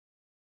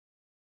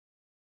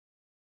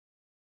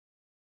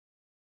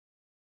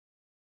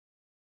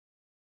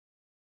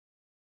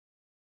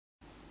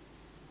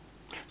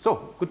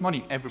So, good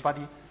morning,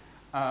 everybody.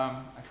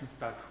 I can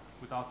start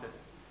without that.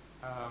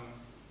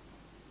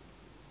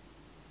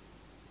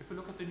 If we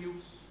look at the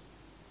news,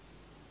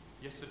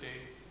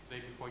 yesterday,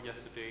 day before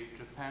yesterday,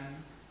 Japan,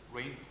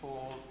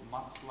 rainfall,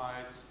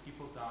 mudslides,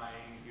 people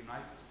dying,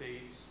 United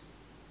States,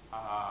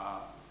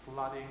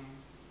 flooding.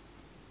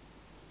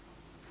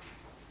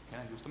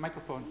 Can I use the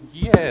microphone?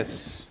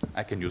 Yes,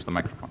 I can use the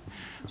microphone.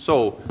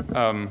 So,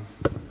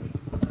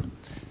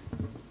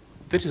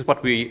 this is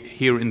what we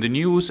hear in the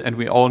news, and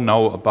we all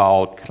know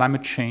about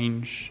climate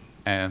change.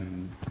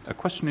 And the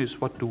question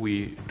is, what do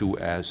we do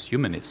as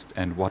humanists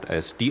and what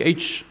as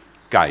DH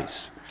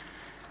guys?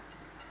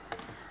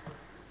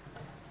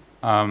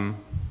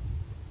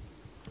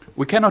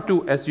 We cannot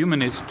do as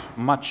humanists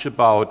much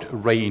about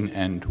rain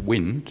and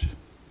wind.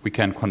 We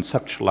can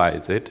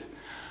conceptualize it.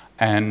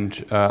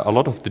 And a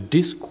lot of the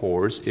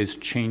discourse is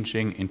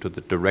changing into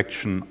the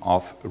direction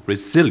of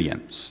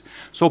resilience.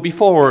 So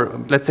before,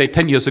 let's say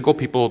 10 years ago,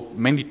 people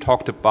mainly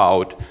talked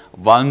about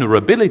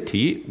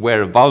vulnerability,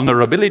 where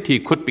vulnerability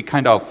could be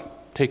kind of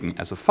taken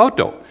as a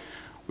photo.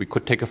 We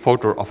could take a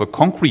photo of a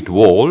concrete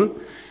wall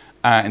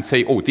and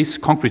say, oh, this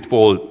concrete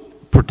wall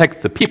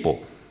protects the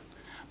people.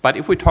 But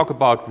if we talk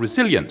about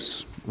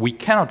resilience, we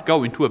cannot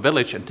go into a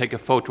village and take a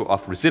photo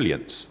of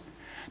resilience.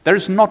 There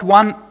is not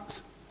one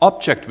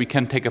object we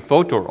can take a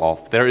photo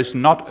of. There is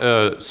not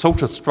a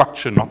social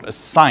structure, not a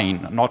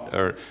sign, not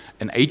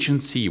an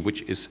agency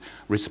which is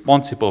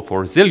responsible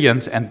for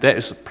resilience, and there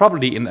is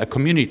probably in a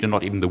community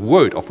not even the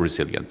word of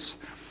resilience.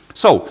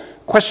 So,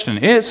 question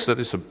is, that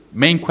is the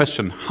main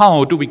question,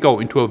 how do we go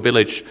into a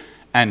village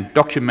and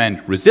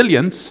document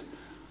resilience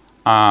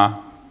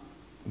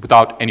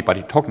without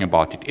anybody talking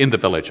about it in the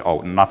village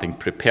or nothing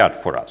prepared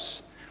for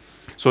us?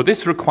 So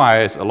this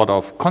requires a lot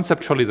of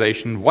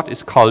conceptualization. What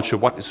is culture?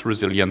 What is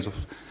resilience?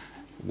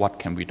 What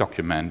can we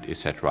document,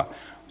 etc.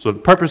 So the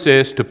purpose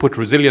is to put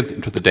resilience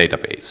into the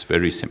database.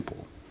 Very simple.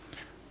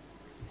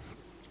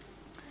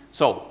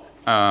 So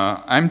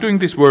I'm doing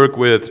this work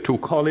with two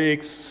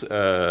colleagues,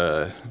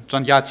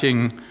 Zhan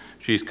Ya-qing,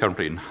 she's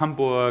currently in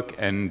Hamburg,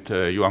 and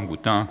Yoann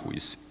Goudin, who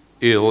is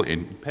ill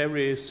in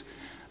Paris.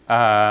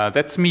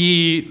 That's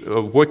me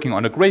working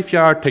on a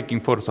graveyard, taking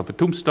photos of a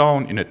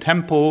tombstone in a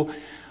temple.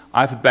 I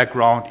have a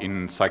background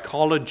in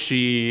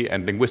psychology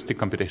and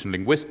computational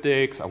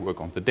linguistics. I work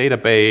on the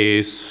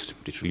database,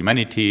 digital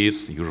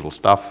humanities, the usual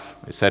stuff,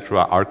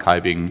 etc.,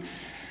 archiving.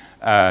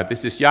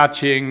 This is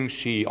Ya-qing.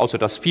 She also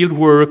does field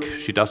work.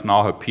 She does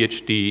now her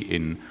PhD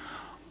in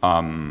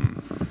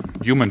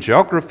human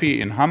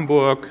geography in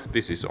Hamburg.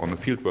 This is on the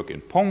field work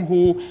in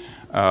Penghu.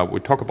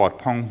 We talk about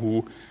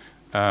Penghu.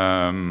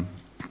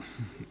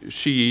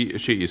 She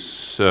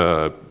is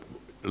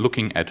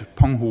looking at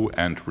Penghu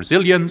and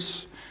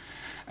resilience.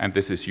 And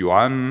this is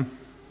Yoann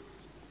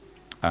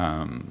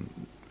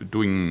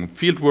doing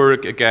field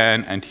work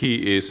again, and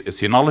he is a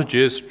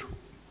sinologist,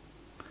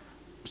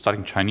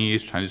 studying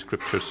Chinese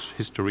scriptures,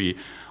 history,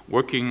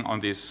 working on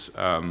this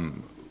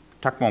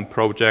Takmon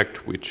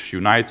project, which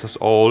unites us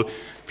all.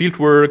 Field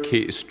work, he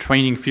is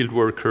training field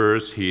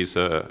workers, he is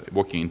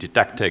working in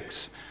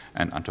didactics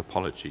and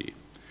anthropology.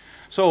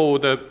 So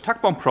the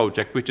Takmon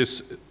project, which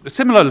is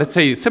similar, let's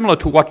say, similar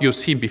to what you've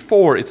seen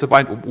before, it's a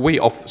way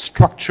of a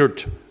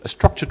structured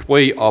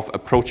way of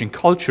approaching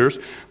cultures.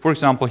 For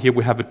example, here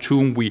we have a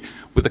tomb.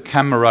 With a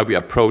camera, we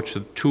approach the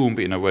tomb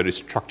in a very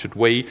structured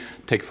way,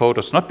 take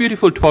photos, not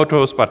beautiful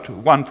photos, but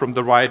one from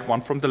the right,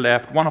 one from the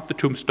left, one of the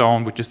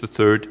tombstone, which is the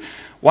third,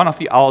 one of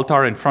the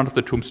altar in front of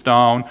the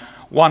tombstone,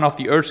 one of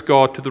the earth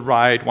god to the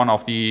right, one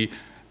of the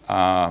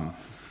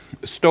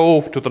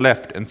stove to the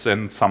left, and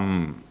then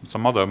some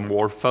other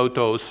more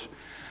photos.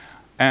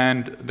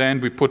 And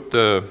then we put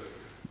the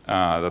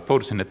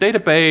photos in a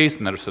database,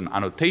 and there's an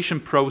annotation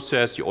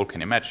process. You all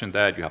can imagine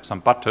that. You have some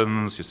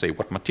buttons, you say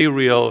what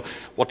material,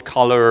 what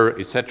color,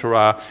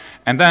 etc.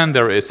 And then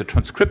there is a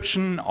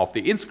transcription of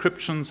the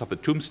inscriptions of the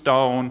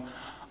tombstone,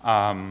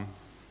 and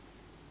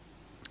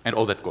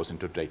all that goes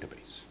into the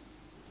database.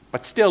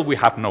 But still we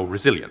have no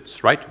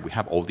resilience, right? We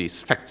have all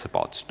these facts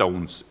about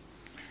stones.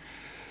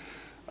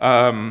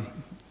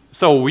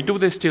 So we do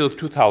this till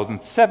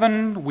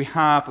 2007. We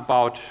have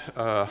about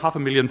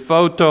 500,000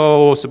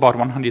 photos, about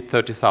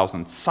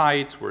 130,000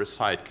 sites, where a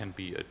site can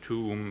be a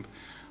tomb,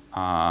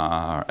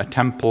 a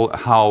temple, a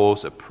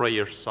house, a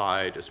prayer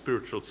site, a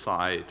spiritual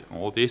site,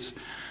 all this.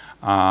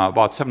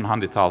 About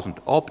 700,000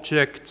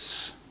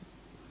 objects,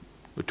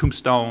 a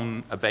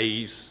tombstone, a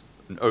vase,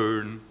 an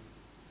urn.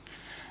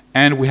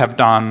 And we have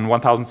done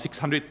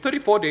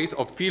 1,634 days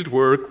of field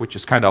work, which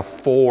is kind of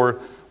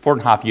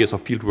 4.5 years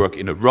of field work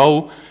in a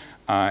row.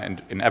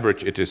 And in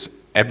average, it is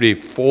every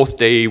fourth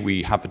day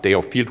we have a day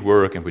of field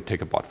work, and we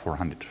take about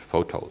 400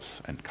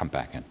 photos and come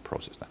back and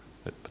process them.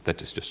 But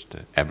that is just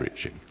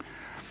averaging.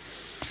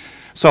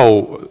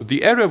 So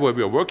the area where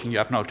we are working, you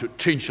have now to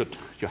change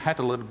your head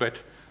a little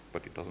bit,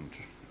 but it doesn't.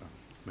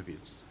 Maybe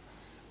it's.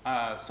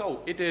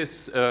 So it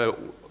is.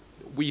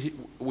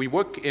 We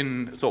work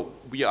in. So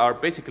we are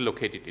basically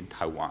located in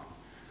Taiwan.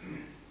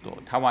 So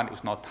Taiwan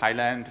is not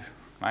Thailand,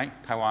 right?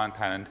 Taiwan,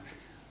 Thailand.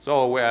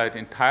 So we're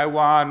in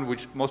Taiwan,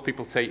 which most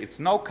people say it's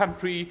no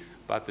country,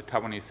 but the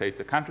Taiwanese say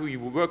it's a country.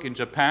 We work in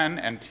Japan,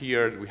 and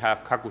here we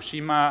have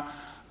Kagoshima,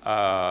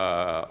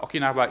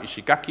 Okinawa,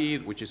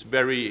 Ishigaki, which is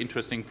very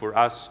interesting for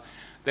us.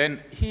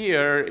 Then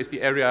here is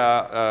the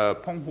area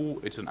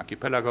Penghu. It's an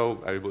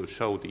archipelago. I will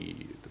show the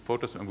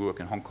photos, and we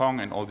work in Hong Kong,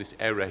 and all this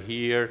area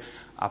here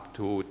up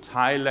to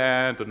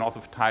Thailand, the north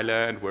of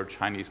Thailand, where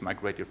Chinese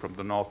migrated from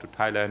the north to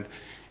Thailand,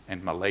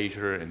 and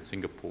Malaysia and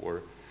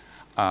Singapore.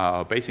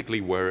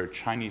 Basically where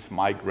Chinese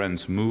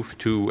migrants moved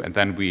to, and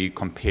then we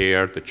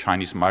compare the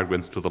Chinese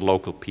migrants to the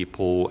local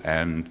people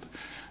and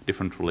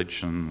different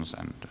religions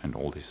and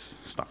all this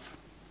stuff.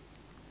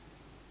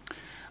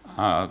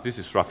 This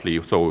is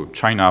roughly, so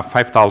China,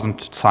 5,000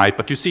 sites,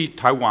 but you see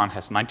Taiwan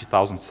has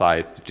 90,000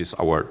 sites, which is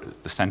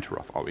the center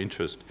of our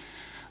interest.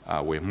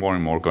 We're more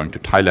and more going to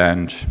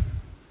Thailand.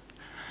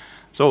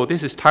 So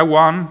this is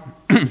Taiwan,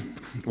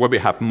 where we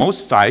have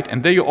most sites,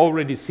 and there you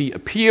already see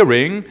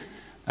appearing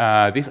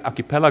this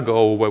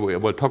archipelago, where we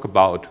will talk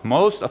about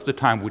most of the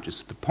time, which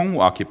is the Penghu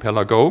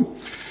Archipelago,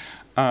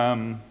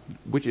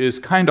 which is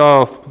kind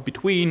of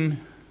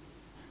between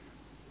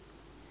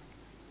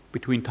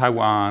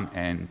Taiwan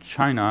and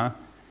China,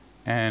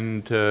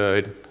 and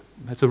it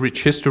has a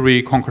rich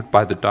history, conquered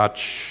by the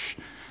Dutch,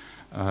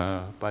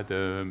 by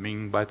the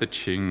Ming, by the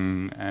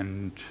Qing,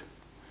 and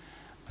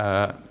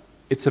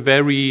it's a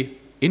very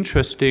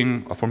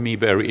interesting, or for me,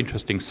 very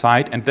interesting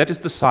site, and that is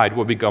the site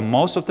where we go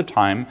most of the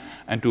time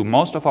and do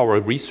most of our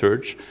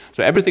research.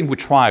 So everything we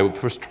try, we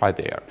first try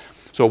there.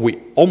 So we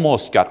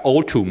almost got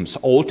old tombs,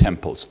 old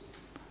temples,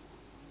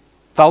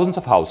 thousands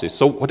of houses.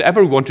 So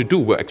whatever we want to do,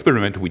 we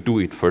experiment, we do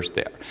it first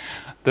there.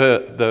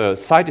 The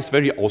site is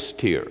very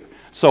austere.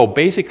 So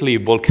basically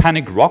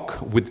volcanic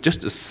rock with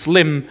just a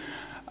slim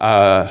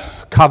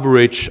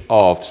coverage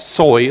of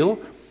soil,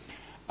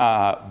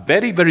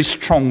 very, very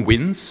strong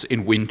winds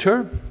in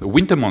winter, the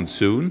winter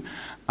monsoon.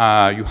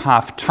 You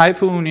have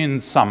typhoon in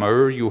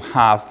summer, you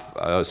have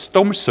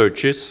storm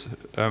surges,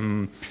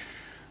 so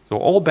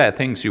all bad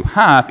things you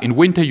have. In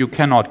winter, you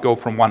cannot go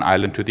from one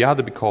island to the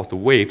other because the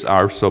waves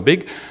are so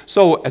big.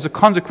 So as a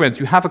consequence,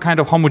 you have a kind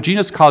of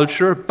homogeneous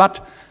culture,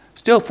 but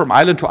still from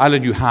island to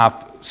island, you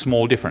have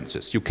small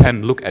differences. You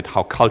can look at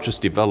how cultures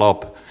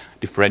develop,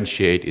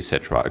 differentiate,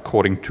 etc.,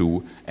 according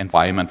to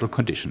environmental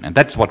condition. And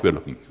that's what we're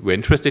looking. We're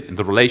interested in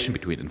the relation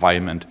between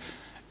environment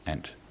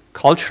and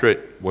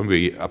culture when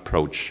we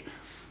approach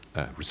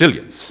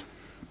resilience.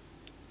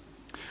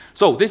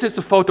 So this is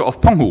a photo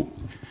of Penghu,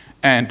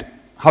 and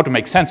how to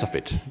make sense of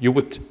it. You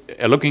would,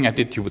 looking at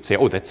it, you would say,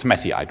 oh, that's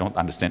messy, I don't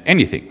understand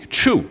anything.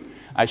 True,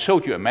 I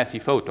showed you a messy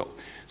photo.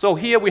 So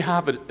here we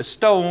have a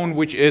stone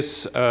which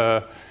is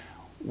a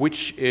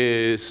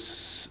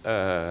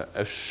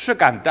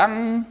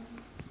shigandang.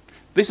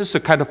 This is a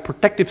kind of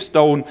protective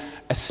stone,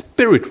 a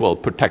spiritual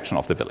protection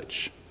of the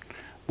village,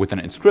 with an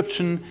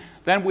inscription.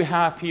 Then we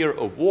have here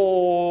a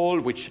wall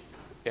which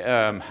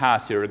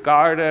has here a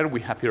garden. We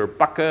have here a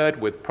bucket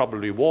with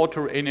probably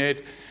water in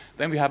it.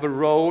 Then we have a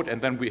road, and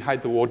then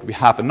behind the road we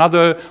have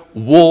another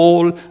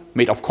wall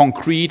made of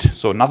concrete,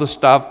 so another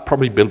stuff,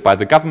 probably built by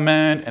the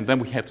government, and then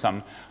we have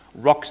some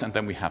rocks, and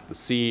then we have the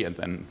sea, and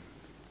then...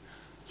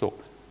 So,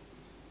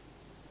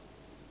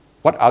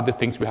 what are the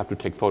things we have to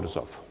take photos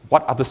of?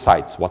 What are the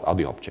sites? What are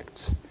the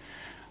objects?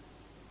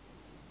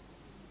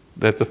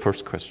 That's the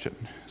first question.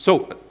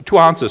 So, two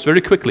answers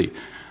very quickly.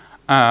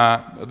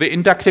 The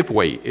inductive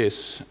way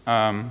is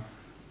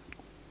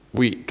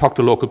we talk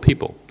to local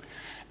people.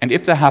 And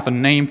if they have a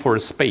name for a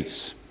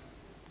space,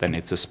 then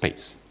it's a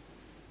space.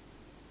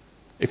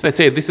 If they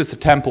say this is a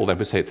temple, then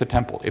we say it's a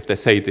temple. If they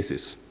say this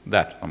is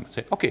that, then we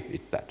say, okay,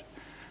 it's that.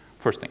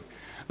 First thing.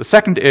 The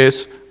second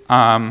is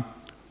a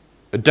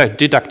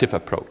deductive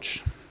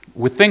approach.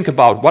 We think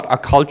about what are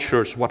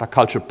cultures, what are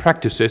culture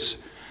practices,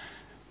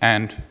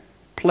 and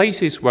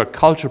places where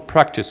culture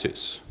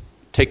practices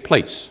take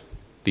place.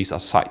 These are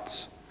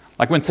sites.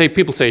 Like when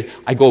people say,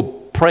 I go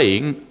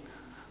praying,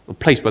 a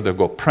place where they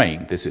go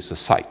praying, this is a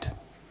site.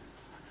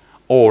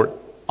 Or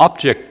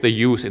objects they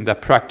use in their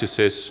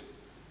practices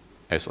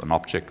as an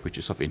object which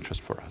is of interest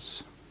for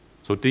us.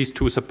 So these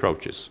two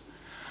approaches.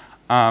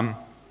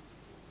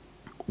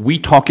 We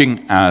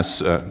talking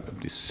as in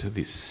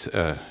this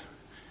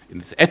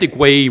ethic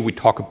way, we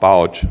talk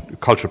about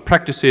cultural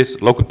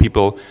practices. Local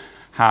people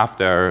have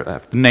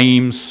their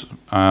names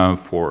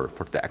for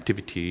the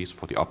activities,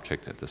 for the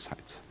objects and the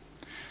sites.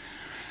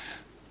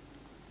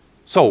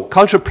 So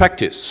cultural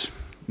practice.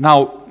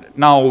 Now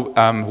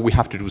we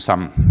have to do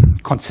some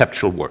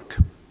conceptual work.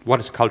 What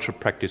is cultural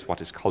practice? What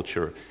is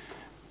culture?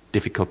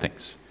 Difficult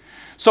things.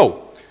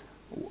 So,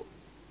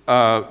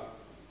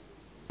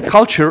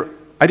 culture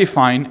I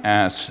define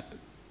as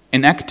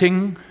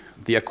enacting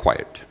the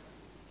acquired.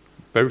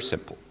 Very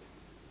simple.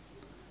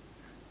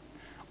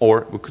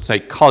 Or we could say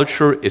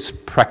culture is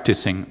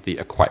practicing the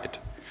acquired.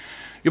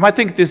 You might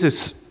think this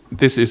is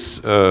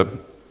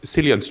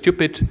silly and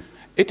stupid.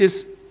 It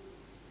is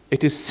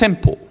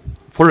simple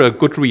for a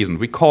good reason.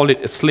 We call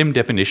it a slim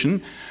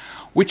definition,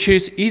 which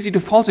is easy to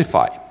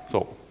falsify.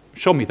 So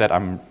show me that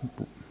I'm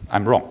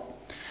wrong.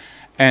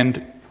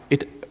 And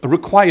it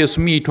requires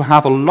me to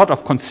have a lot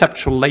of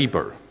conceptual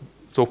labor.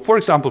 So, for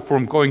example,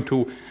 from going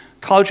to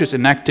cultures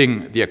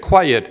enacting the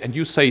acquired, and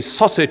you say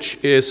sausage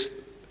is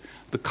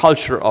the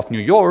culture of New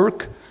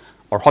York,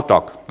 or hot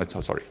dog,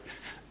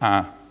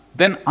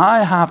 then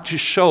I have to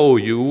show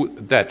you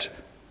that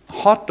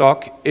hot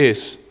dog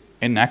is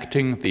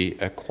enacting the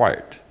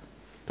acquired.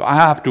 So I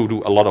have to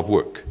do a lot of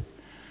work,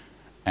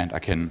 and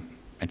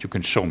you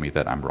can show me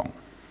that I'm wrong.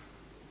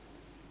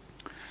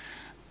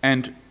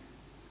 And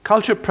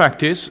culture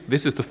practice,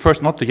 this is the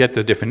first, not yet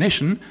the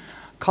definition.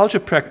 Culture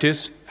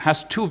practice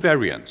has two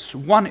variants.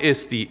 One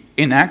is the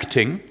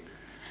enacting,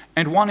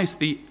 and one is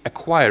the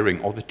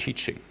acquiring or the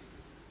teaching.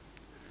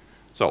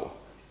 So,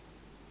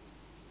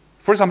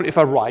 for example, if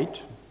I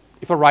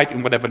write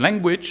in whatever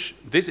language,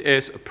 this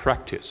is a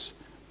practice.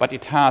 But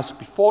it has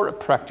before a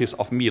practice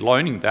of me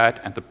learning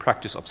that and the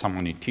practice of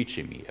someone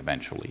teaching me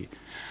eventually.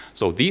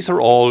 So these are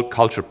all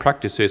culture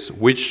practices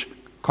which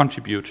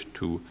contribute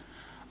to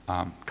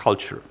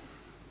culture.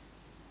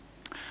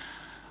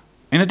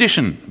 In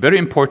addition, very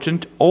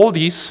important, all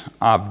these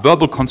are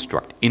verbal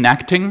construct,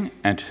 enacting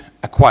and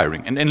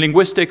acquiring. And in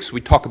linguistics,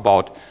 we talk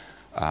about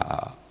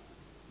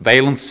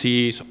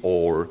valencies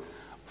or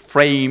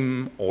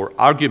frame or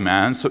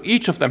arguments. So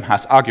each of them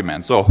has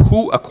arguments. So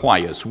who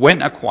acquires,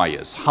 when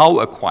acquires, how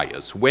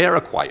acquires, where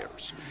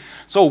acquires.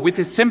 So with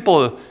these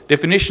simple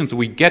definitions,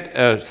 we get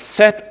a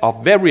set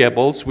of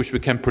variables which we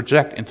can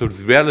project into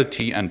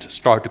reality and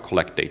start to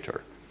collect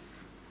data.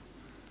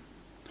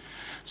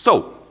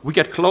 So we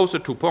get closer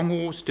to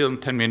Penghu, still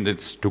 10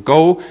 minutes to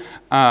go,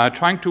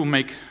 trying to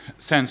make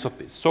sense of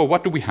this. So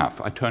what do we have?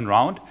 I turn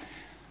around.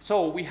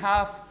 So we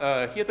have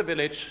here the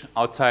village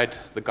outside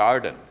the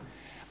garden.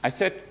 I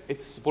said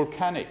it's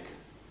volcanic,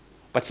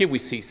 but here we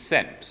see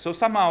sand. So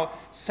somehow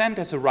sand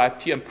has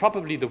arrived here, and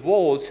probably the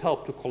walls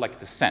help to collect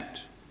the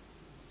sand,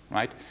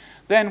 right?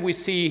 Then we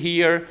see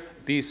here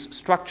these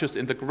structures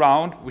in the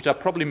ground, which are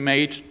probably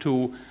made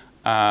to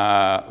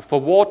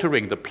for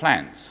watering the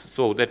plants,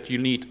 so that you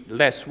need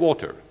less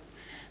water.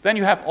 Then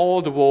you have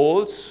all the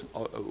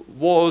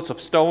walls of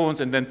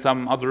stones, and then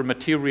some other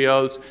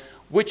materials,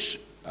 which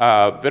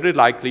very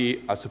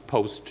likely are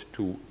supposed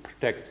to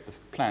protect the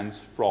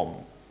plants from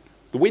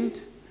the wind,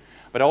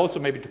 but also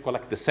maybe to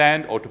collect the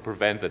sand or to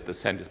prevent that the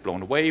sand is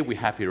blown away. We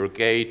have here a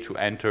gate to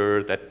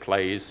enter that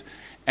place.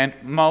 And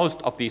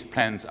most of these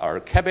plants are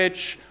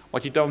cabbage.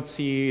 What you don't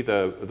see,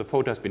 the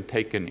photo has been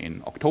taken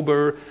in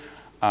October,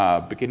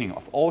 beginning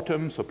of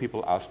autumn, so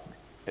people are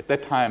at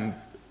that time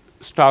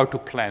start to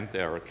plant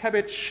their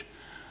cabbage.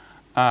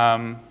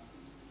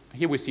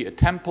 Here we see a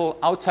temple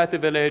outside the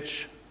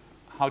village.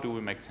 How do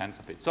we make sense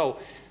of it? So,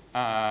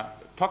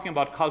 talking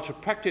about cultural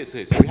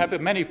practices, we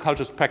have many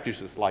cultural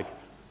practices like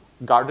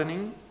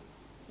gardening,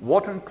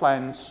 watering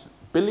plants,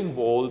 building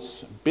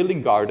walls,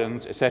 building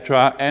gardens,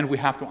 etc. And we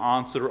have to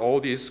answer all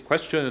these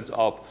questions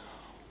of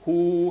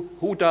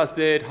who does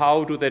that,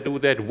 how do they do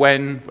that,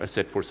 when. I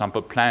said, for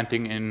example,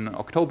 planting in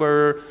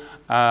October.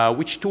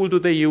 Which tool do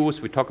they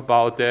use? We talk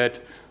about that.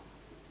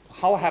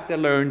 How have they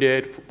learned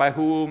it? By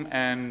whom?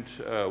 And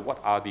what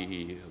are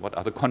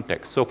the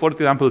contexts? So, for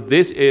example,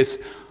 this is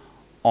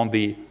on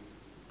the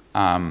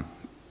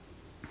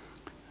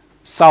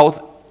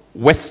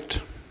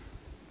southwest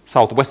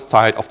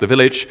side of the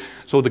village.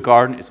 So the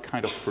garden is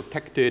kind of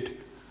protected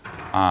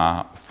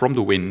from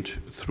the wind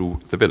through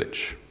the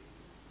village.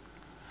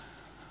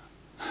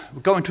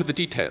 We'll go into the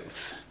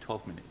details.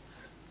 12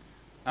 minutes.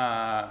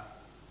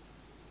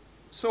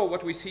 So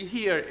what we see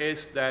here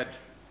is that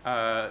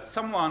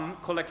someone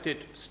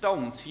collected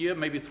stones here,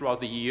 maybe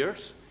throughout the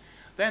years.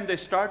 Then they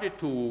started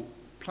to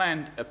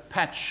plant a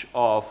patch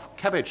of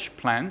cabbage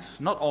plants,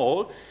 not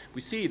all.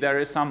 We see there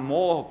is some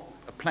more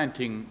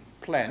planting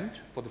planned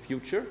for the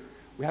future.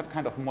 We have a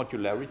kind of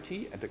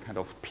modularity and a kind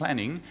of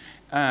planning.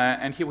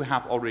 And here we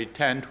have already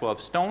 10,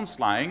 12 stones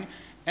lying.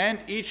 And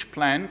each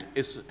plant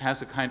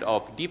has a kind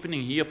of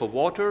deepening here for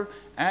water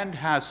and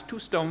has 2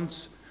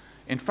 stones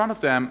in front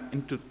of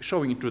them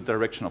showing into the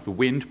direction of the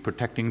wind,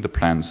 protecting the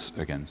plants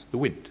against the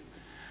wind.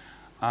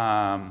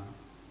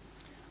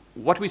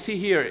 What we see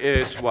here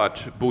is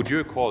what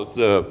Bourdieu calls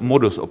the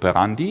modus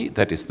operandi,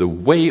 that is the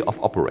way of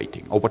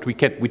operating, or what we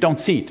don't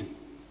see it.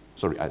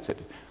 Sorry, I said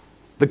it.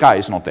 The guy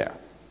is not there.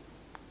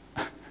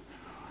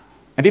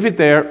 And if it's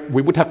there,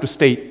 we would have to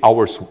stay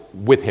hours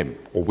with him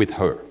or with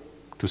her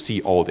to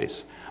see all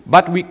this.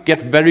 But we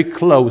get very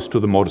close to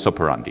the modus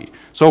operandi.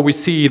 So we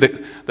see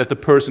that the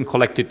person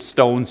collected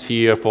stones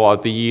here for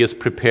the years,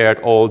 prepared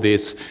all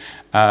this,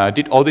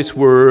 did all this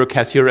work,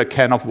 has here a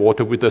can of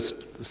water with a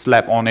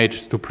slab on it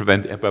to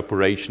prevent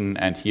evaporation,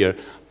 and here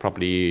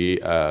probably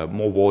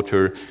more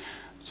water.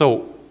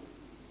 So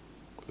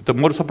the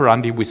modus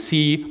operandi, we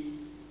see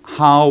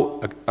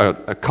how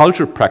a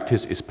culture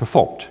practice is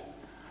performed.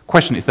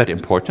 Question, is that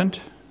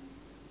important?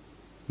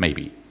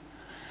 Maybe.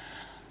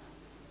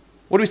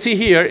 What we see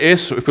here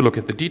is, if we look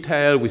at the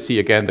detail, we see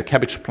again the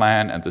cabbage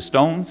plant and the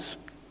stones.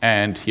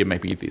 And here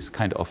maybe this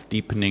kind of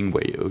deepening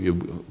where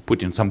you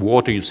put in some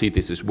water, you see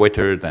this is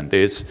wetter than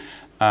this.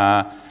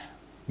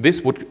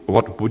 this would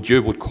what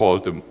Bourdieu would call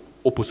the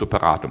opus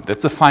operatum.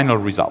 That's the final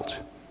result.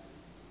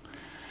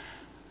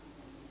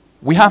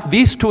 We have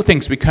these two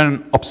things we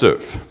can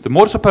observe, the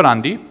modus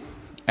operandi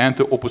and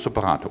the opus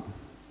operatum.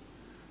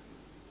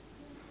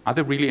 Are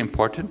they really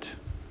important?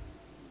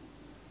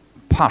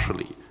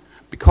 Partially,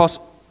 because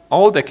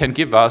all they can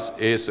give us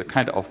is a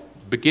kind of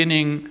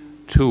beginning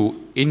to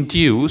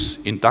induce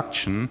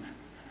induction,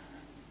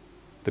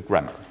 the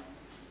grammar.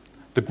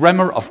 The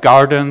grammar of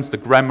gardens, the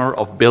grammar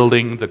of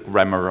building, the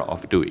grammar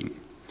of doing.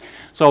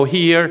 So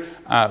here,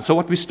 so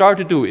what we start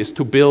to do is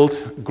to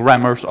build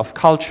grammars of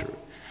culture.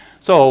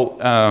 So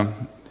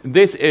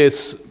this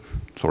is,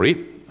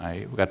 sorry,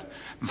 I got,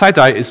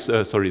 Zaizai is,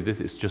 this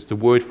is just a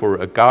word for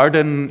a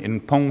garden in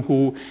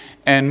Penghu,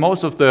 and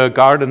most of the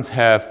gardens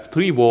have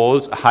 3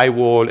 walls, a high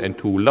wall and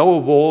 2 lower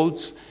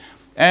walls,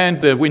 and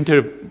the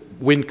winter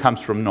wind comes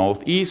from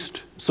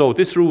northeast. So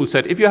this rule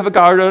said, if you have a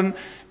garden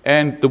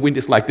and the wind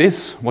is like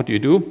this, what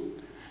do?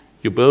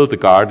 You build the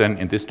garden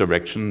in this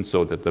direction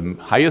so that the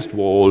highest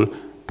wall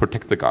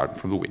protects the garden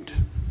from the wind.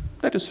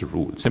 That is the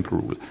rule, simple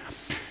rule.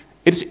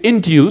 It's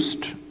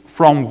induced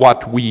from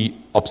what we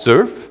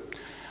observe.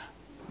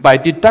 By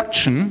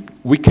deduction,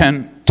 we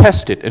can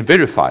test it and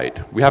verify it.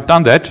 We have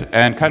done that,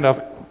 and kind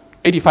of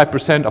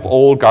 85% of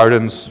all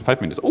gardens,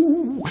 5 minutes,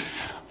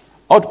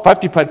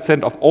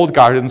 50% of all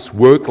gardens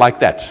work like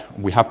that.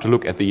 We have to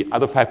look at the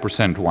other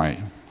 5% why.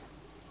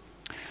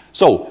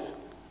 So,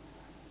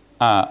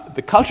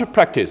 the culture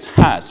practice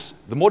has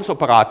the modus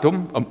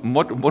operatum,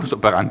 modus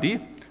operandi,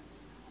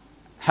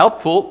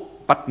 helpful,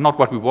 but not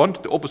what we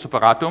want. The opus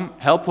operatum,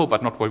 helpful,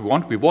 but not what we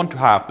want. We want to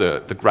have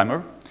the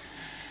grammar.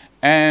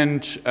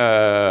 And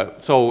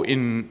so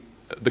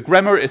the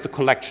grammar is the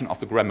collection of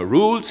the grammar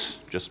rules,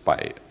 just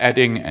by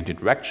adding and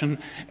interaction,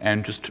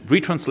 and just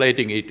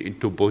retranslating it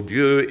into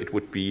Bourdieu, it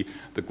would be,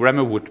 the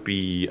grammar would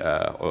be,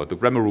 or the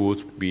grammar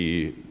rules would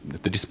be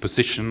the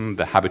disposition,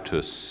 the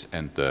habitus,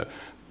 and the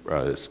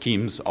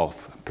schemes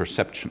of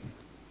perception.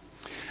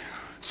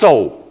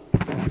 So,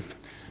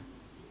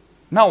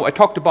 now I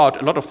talked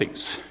about a lot of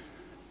things.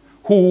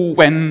 Who,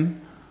 when,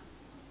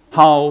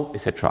 how,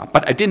 etc.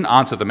 But I didn't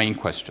answer the main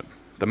question.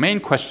 The main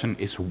question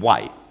is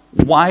why.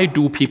 Why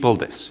do people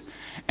this?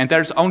 And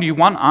there's only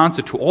one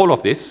answer to all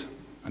of this,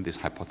 and this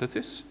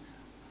hypothesis,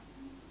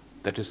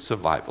 that is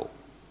survival.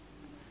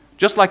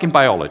 Just like in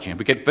biology, and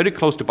we get very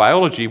close to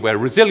biology, where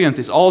resilience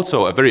is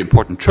also a very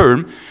important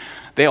term,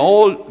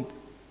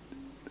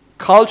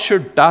 culture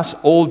does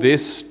all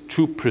this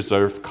to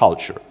preserve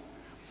culture.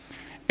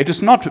 It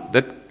is not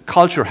that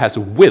culture has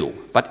a will,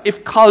 but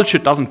if culture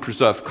doesn't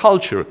preserve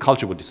culture,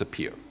 culture will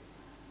disappear.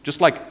 Just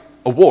like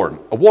a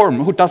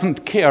worm who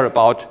doesn't care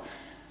about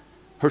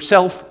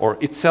herself or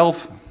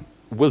itself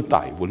will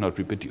die, will not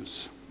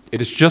reproduce.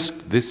 It is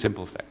just this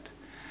simple fact.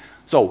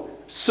 So,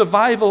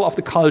 survival of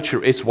the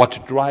culture is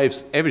what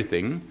drives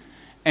everything,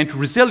 and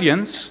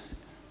resilience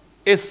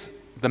is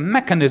the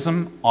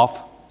mechanism of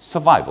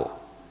survival.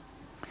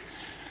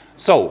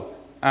 So,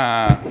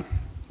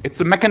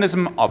 it's a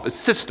mechanism of a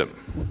system.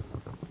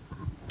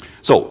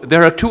 So,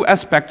 there are 2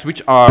 aspects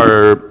which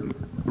are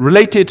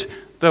related.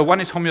 The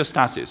one is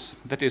homeostasis.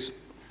 That is,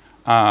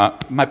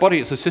 my body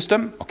is a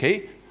system,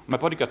 okay? My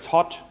body gets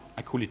hot,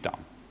 I cool it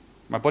down.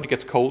 My body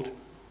gets cold,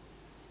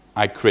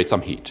 I create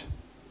some heat.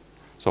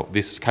 So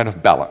this is kind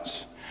of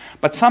balance.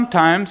 But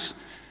sometimes,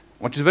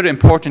 what is very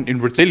important in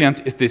resilience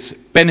is this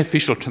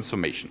beneficial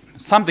transformation.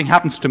 Something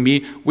happens to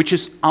me which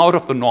is out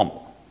of the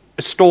normal.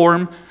 A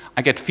storm,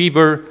 I get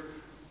fever,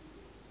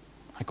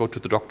 I go to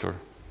the doctor.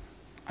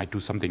 I do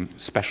something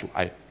special,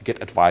 I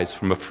get advice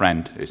from a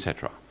friend,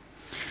 etc.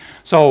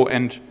 So,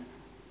 and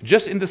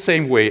just in the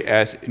same way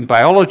as in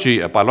biology,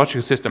 a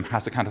biological system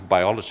has a kind of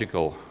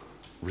biological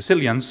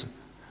resilience,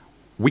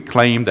 we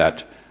claim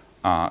that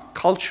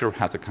culture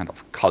has a kind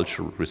of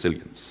cultural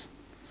resilience.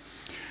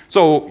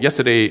 So,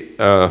 yesterday,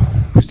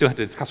 we still had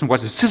a discussion,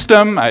 what's a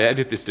system? I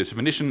added this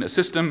definition. A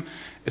system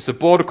is a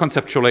broader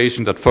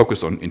conceptualization that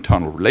focuses on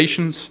internal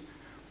relations.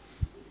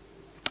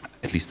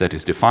 At least that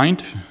is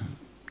defined.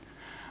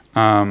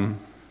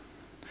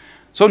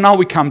 So now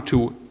we come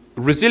to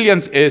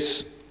resilience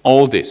is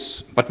all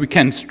this, but we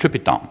can strip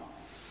it down.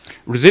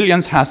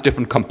 Resilience has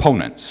different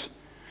components.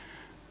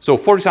 So,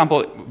 for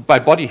example, by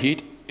body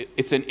heat,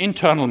 it's an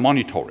internal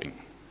monitoring.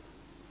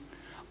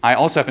 I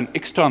also have an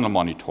external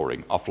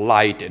monitoring of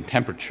light and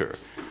temperature.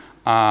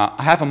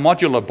 I have a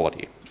modular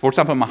body. For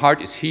example, my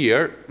heart is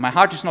here. My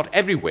heart is not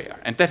everywhere,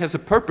 and that has a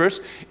purpose.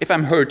 If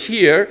I'm hurt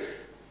here,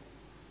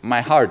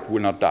 my heart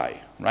will not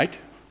die, right?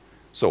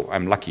 So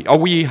I'm lucky. Or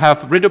we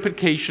have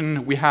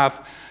reduplication, we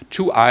have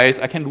 2 eyes,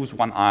 I can lose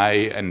 1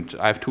 eye, and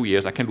I have 2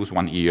 ears, I can lose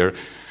 1 ear.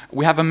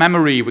 We have a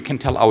memory, we can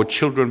tell our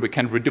children, we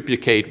can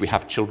reduplicate, we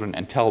have children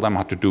and tell them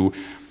how to do,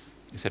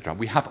 etc.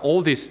 We have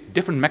all these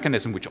different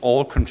mechanisms which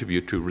all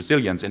contribute to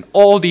resilience, and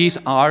all these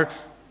are,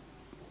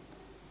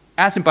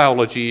 as in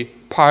biology,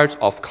 parts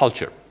of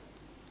culture.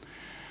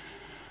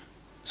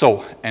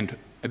 So, and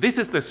this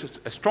is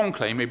a strong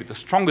claim, maybe the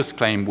strongest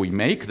claim we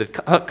make,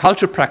 that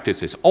culture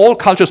practices, all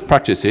culture's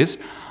practices,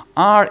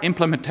 are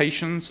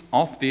implementations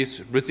of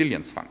these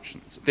resilience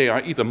functions. They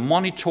are either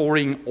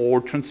monitoring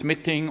or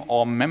transmitting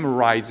or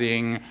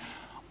memorizing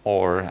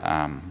or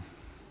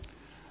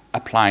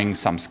applying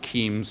some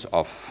schemes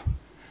of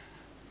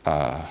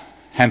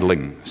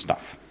handling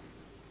stuff.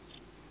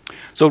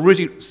 So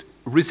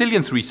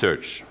resilience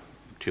research,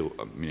 till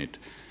a minute.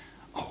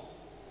 Oh,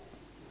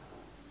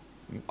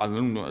 I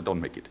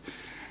don't make it.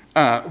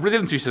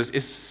 Resilience research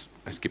is,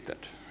 I skipped that.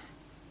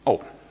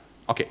 Oh,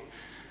 okay.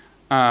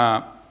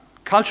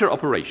 Culture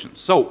operations.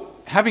 So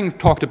having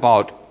talked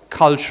about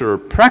culture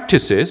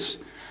practices,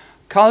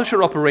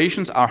 culture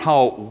operations are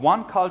how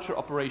one culture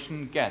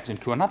operation gets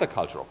into another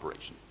culture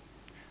operation.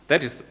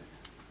 That is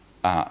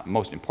the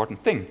most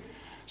important thing.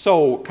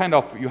 So kind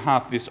of you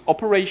have this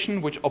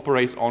operation which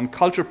operates on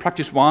culture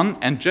practice 1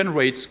 and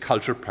generates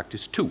culture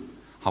practice 2.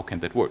 How can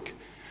that work?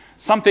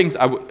 Some things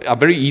are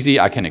very easy,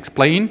 I can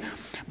explain,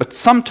 but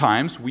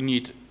sometimes we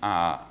need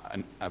a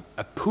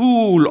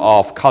pool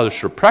of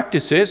culture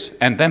practices,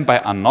 and then by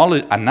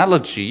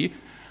analogy,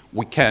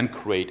 we can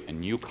create a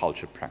new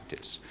culture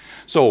practice.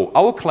 So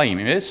our claim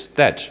is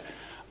that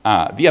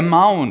the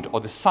amount or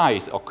the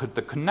size or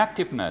the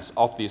connectiveness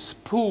of this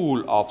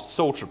pool of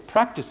social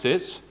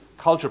practices,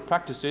 culture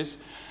practices,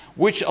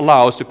 which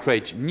allows to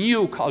create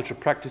new culture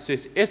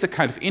practices, is a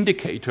kind of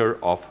indicator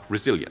of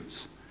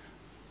resilience.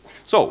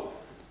 So,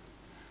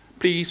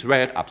 please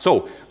read up.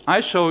 So, I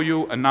show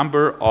you a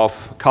number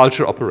of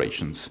culture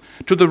operations.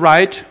 To the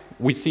right,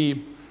 we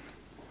see,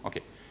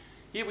 okay,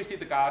 here we see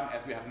the garden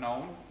as we have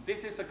known.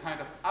 This is a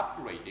kind of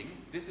upgrading.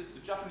 This is the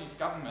Japanese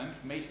government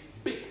made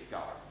big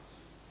gardens.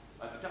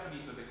 The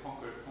Japanese, when they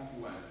conquered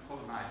Penghu and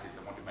colonized it,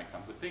 they want to make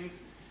some good things.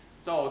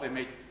 So they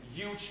made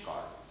huge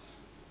gardens,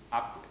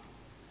 upgrade.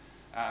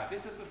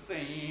 This is the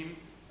same.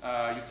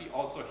 You see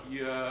also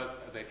here,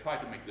 they try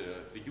to make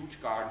the huge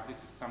garden.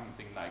 This is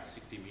something like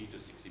 60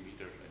 meters, and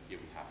here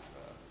we have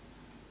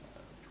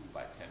 2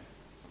 by 10,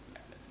 something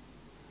like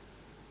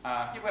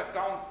that. Here we have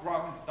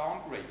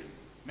downgrading,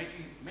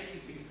 making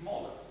things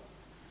smaller.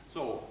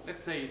 So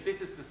let's say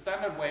this is the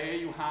standard way.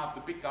 You have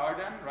the big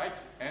garden, right?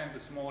 And the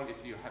small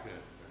is you have a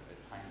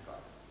tiny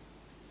garden.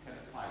 You can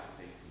apply the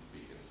same thing,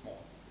 big and small.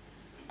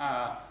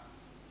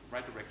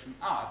 Right direction.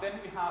 Then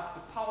we have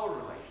the power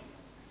relation.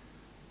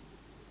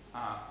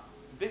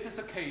 This is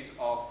a case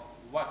of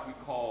what we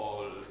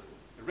call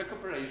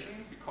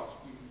recuperation, because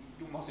we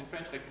do most in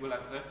French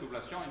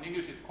recuperation. In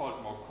English it's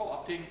called more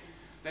co-opting.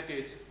 That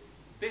is,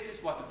 this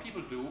is what the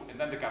people do, and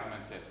then the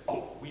government says,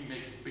 oh, we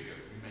make it bigger,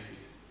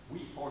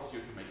 we force you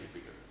to make it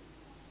bigger.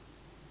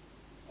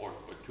 Or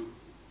two.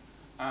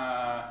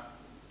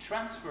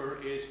 Transfer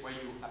is where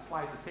you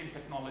apply the same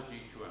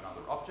technology to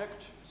another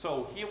object.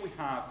 So here we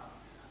have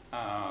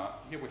a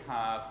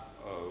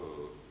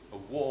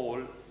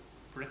wall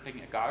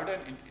protecting a garden,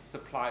 and it's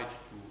applied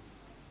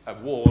to a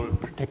wall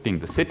protecting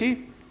the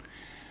city.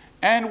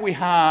 And we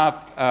have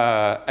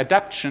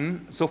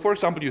adaptation. So for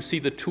example, you see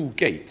the 2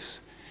 gates.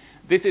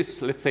 This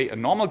is, let's say, a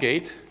normal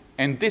gate,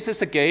 and this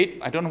is a gate,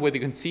 I don't know whether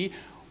you can see,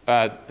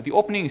 the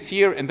opening is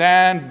here, and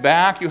then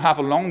back you have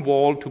a long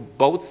wall to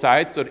both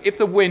sides, so that if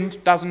the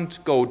wind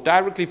doesn't go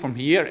directly from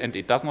here, and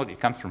it does not, it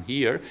comes from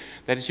here,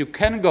 that is, you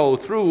can go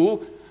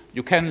through,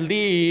 you can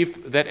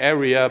leave that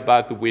area,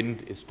 but the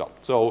wind is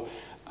stopped. So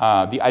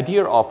the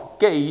idea of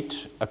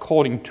gate,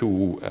 according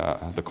to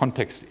the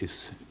context,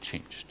 is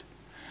changed.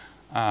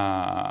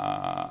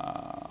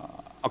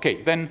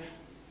 Okay, then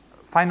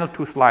final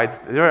 2 slides.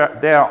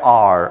 There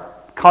are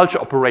culture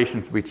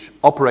operations which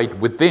operate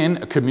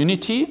within a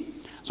community.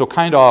 So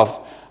kind of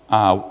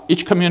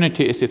each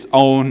community is its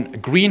own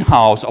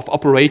greenhouse of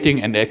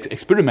operating and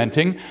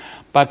experimenting,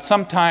 but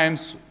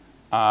sometimes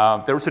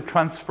there is a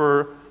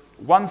transfer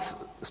once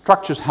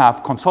structures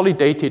have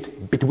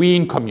consolidated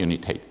between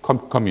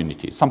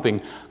communities.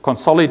 Something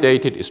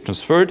consolidated is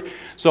transferred.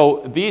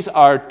 So these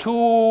are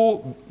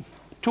two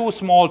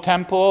small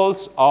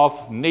temples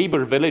of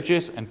neighbor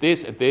villages, and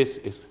this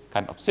is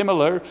kind of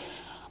similar.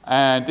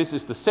 And this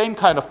is the same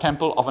kind of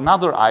temple of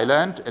another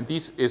island, and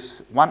this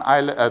is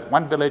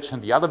one village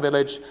and the other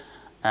village,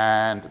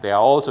 and they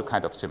are also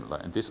kind of similar,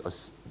 and this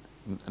is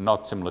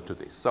not similar to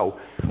this. So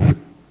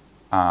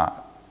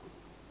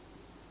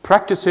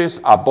practices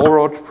are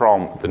borrowed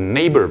from the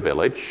neighbor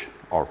village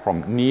or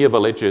from near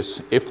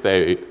villages if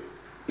they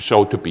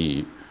show to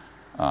be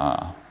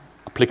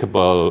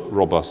applicable,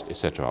 robust,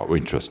 etc., or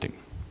interesting.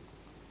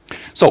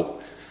 So,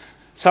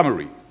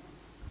 summary.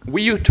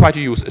 We try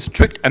to use a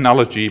strict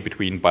analogy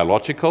between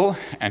biological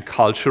and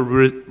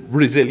cultural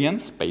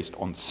resilience based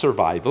on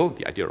survival,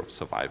 the idea of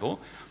survival.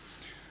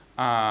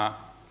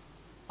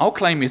 Our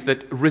claim is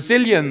that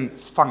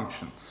resilience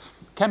functions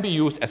can be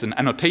used as an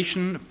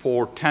annotation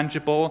for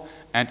tangible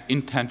and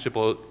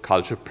intangible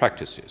culture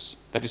practices.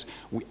 That is,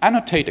 we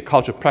annotate a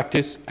culture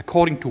practice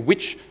according to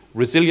which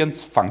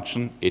resilience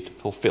function it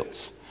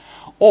fulfills.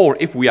 Or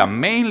if we are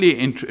mainly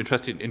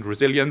interested in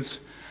resilience,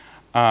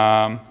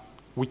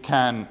 we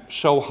can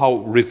show how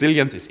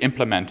resilience is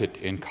implemented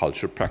in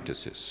culture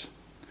practices.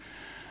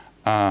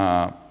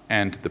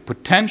 And the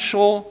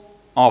potential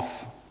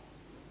of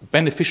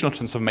beneficial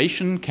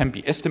transformation can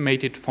be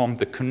estimated from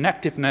the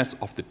connectiveness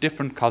of the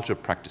different cultural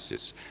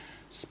practices,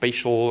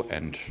 spatial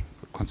and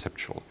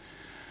conceptual.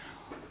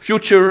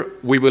 Future,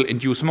 we will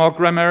induce more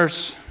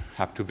grammars,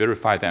 have to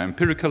verify them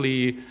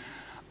empirically.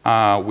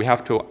 We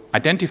have to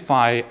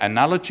identify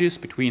analogies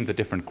between the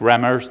different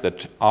grammars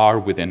that are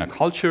within a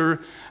culture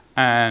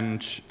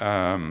and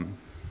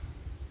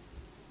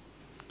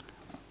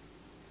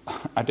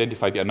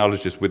identify the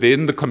analogies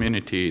within the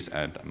communities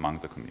and among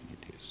the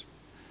communities.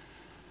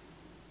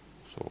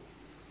 So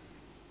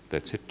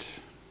that's it.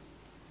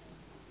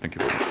 Thank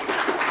you very much.